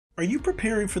Are you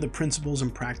preparing for the Principles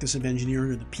and Practice of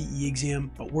Engineering or the PE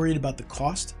exam, but worried about the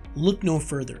cost? Look no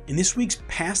further. In this week's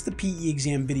Pass the PE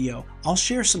Exam video, I'll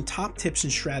share some top tips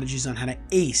and strategies on how to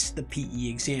ace the PE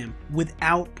exam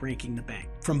without breaking the bank.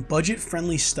 From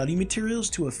budget-friendly study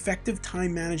materials to effective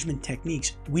time management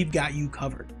techniques, we've got you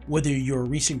covered. Whether you're a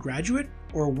recent graduate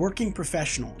or a working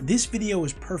professional, this video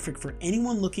is perfect for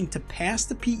anyone looking to pass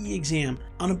the PE exam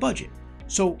on a budget.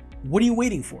 So, what are you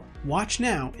waiting for? Watch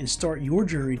now and start your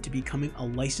journey to becoming a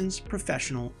licensed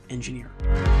professional engineer.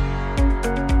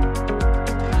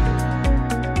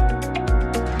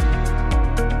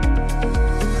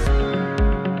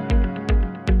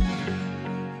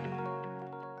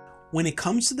 When it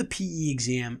comes to the PE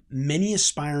exam, many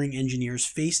aspiring engineers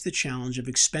face the challenge of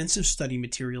expensive study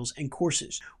materials and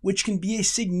courses, which can be a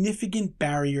significant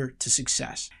barrier to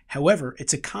success. However,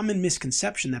 it's a common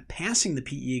misconception that passing the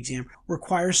PE exam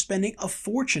requires spending a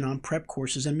fortune on prep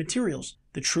courses and materials.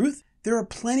 The truth? There are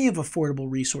plenty of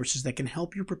affordable resources that can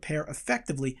help you prepare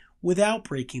effectively without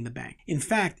breaking the bank. In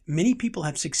fact, many people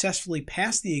have successfully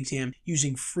passed the exam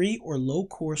using free or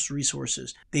low-cost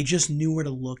resources. They just knew where to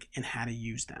look and how to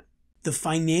use them. The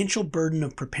financial burden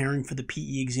of preparing for the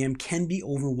PE exam can be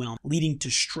overwhelming, leading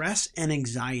to stress and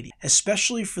anxiety,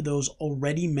 especially for those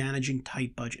already managing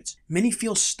tight budgets. Many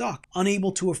feel stuck,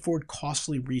 unable to afford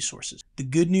costly resources. The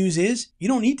good news is, you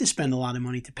don't need to spend a lot of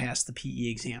money to pass the PE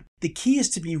exam. The key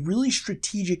is to be really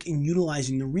strategic in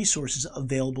utilizing the resources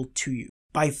available to you.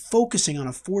 By focusing on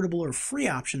affordable or free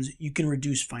options, you can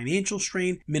reduce financial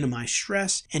strain, minimize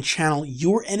stress, and channel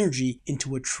your energy into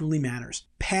what truly matters: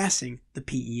 passing the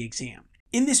PE exam.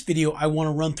 In this video, I want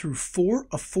to run through 4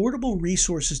 affordable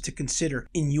resources to consider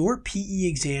in your PE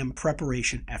exam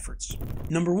preparation efforts.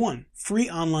 Number 1, free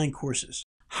online courses.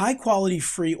 High-quality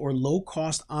free or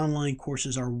low-cost online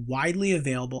courses are widely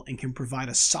available and can provide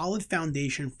a solid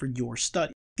foundation for your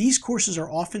study. These courses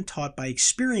are often taught by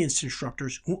experienced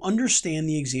instructors who understand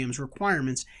the exam's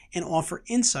requirements and offer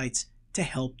insights to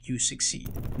help you succeed.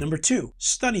 Number 2,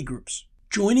 study groups.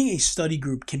 Joining a study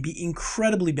group can be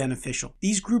incredibly beneficial.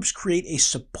 These groups create a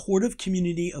supportive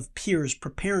community of peers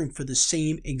preparing for the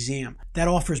same exam that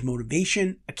offers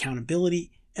motivation,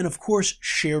 accountability, and of course,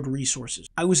 shared resources.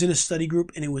 I was in a study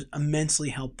group and it was immensely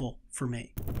helpful for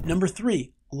me. Number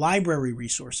 3, library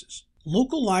resources.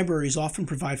 Local libraries often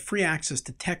provide free access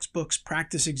to textbooks,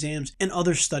 practice exams, and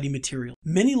other study material.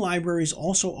 Many libraries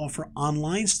also offer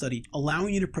online study,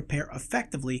 allowing you to prepare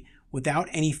effectively without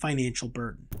any financial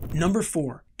burden. Number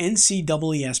 4,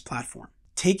 NCEES platform.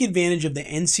 Take advantage of the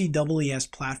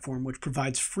NCEES platform, which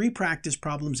provides free practice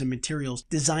problems and materials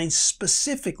designed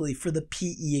specifically for the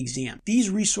PE exam.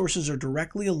 These resources are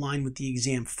directly aligned with the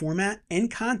exam format and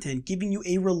content, giving you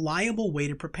a reliable way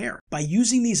to prepare. By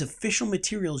using these official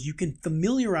materials, you can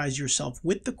familiarize yourself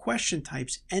with the question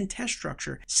types and test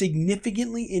structure,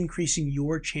 significantly increasing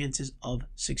your chances of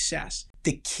success.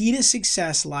 The key to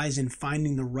success lies in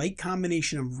finding the right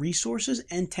combination of resources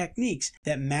and techniques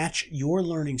that match your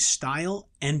learning style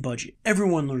and budget.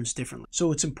 Everyone learns differently,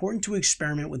 so it's important to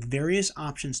experiment with various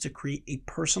options to create a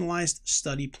personalized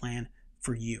study plan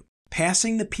for you.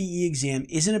 Passing the PE exam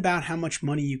isn't about how much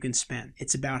money you can spend.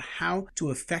 It's about how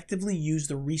to effectively use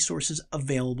the resources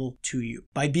available to you.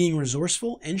 By being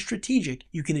resourceful and strategic,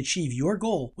 you can achieve your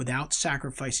goal without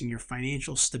sacrificing your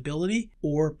financial stability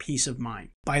or peace of mind.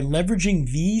 By leveraging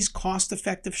these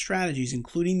cost-effective strategies,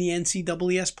 including the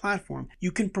NCEES platform,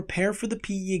 you can prepare for the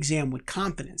PE exam with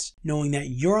confidence, knowing that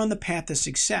you're on the path to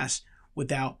success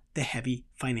without the heavy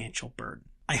financial burden.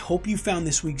 I hope you found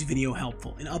this week's video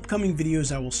helpful. In upcoming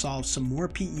videos, I will solve some more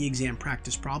PE exam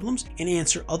practice problems and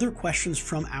answer other questions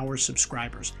from our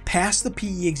subscribers. Pass the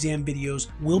PE exam videos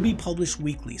will be published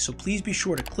weekly, so please be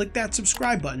sure to click that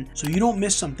subscribe button so you don't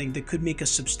miss something that could make a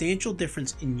substantial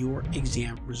difference in your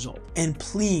exam result. And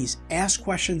please ask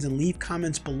questions and leave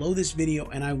comments below this video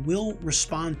and I will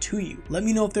respond to you. Let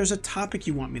me know if there's a topic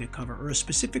you want me to cover or a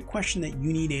specific question that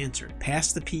you need answered.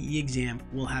 Pass the PE exam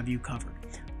will have you covered.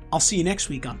 I'll see you next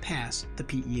week on Pass the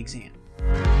PE exam.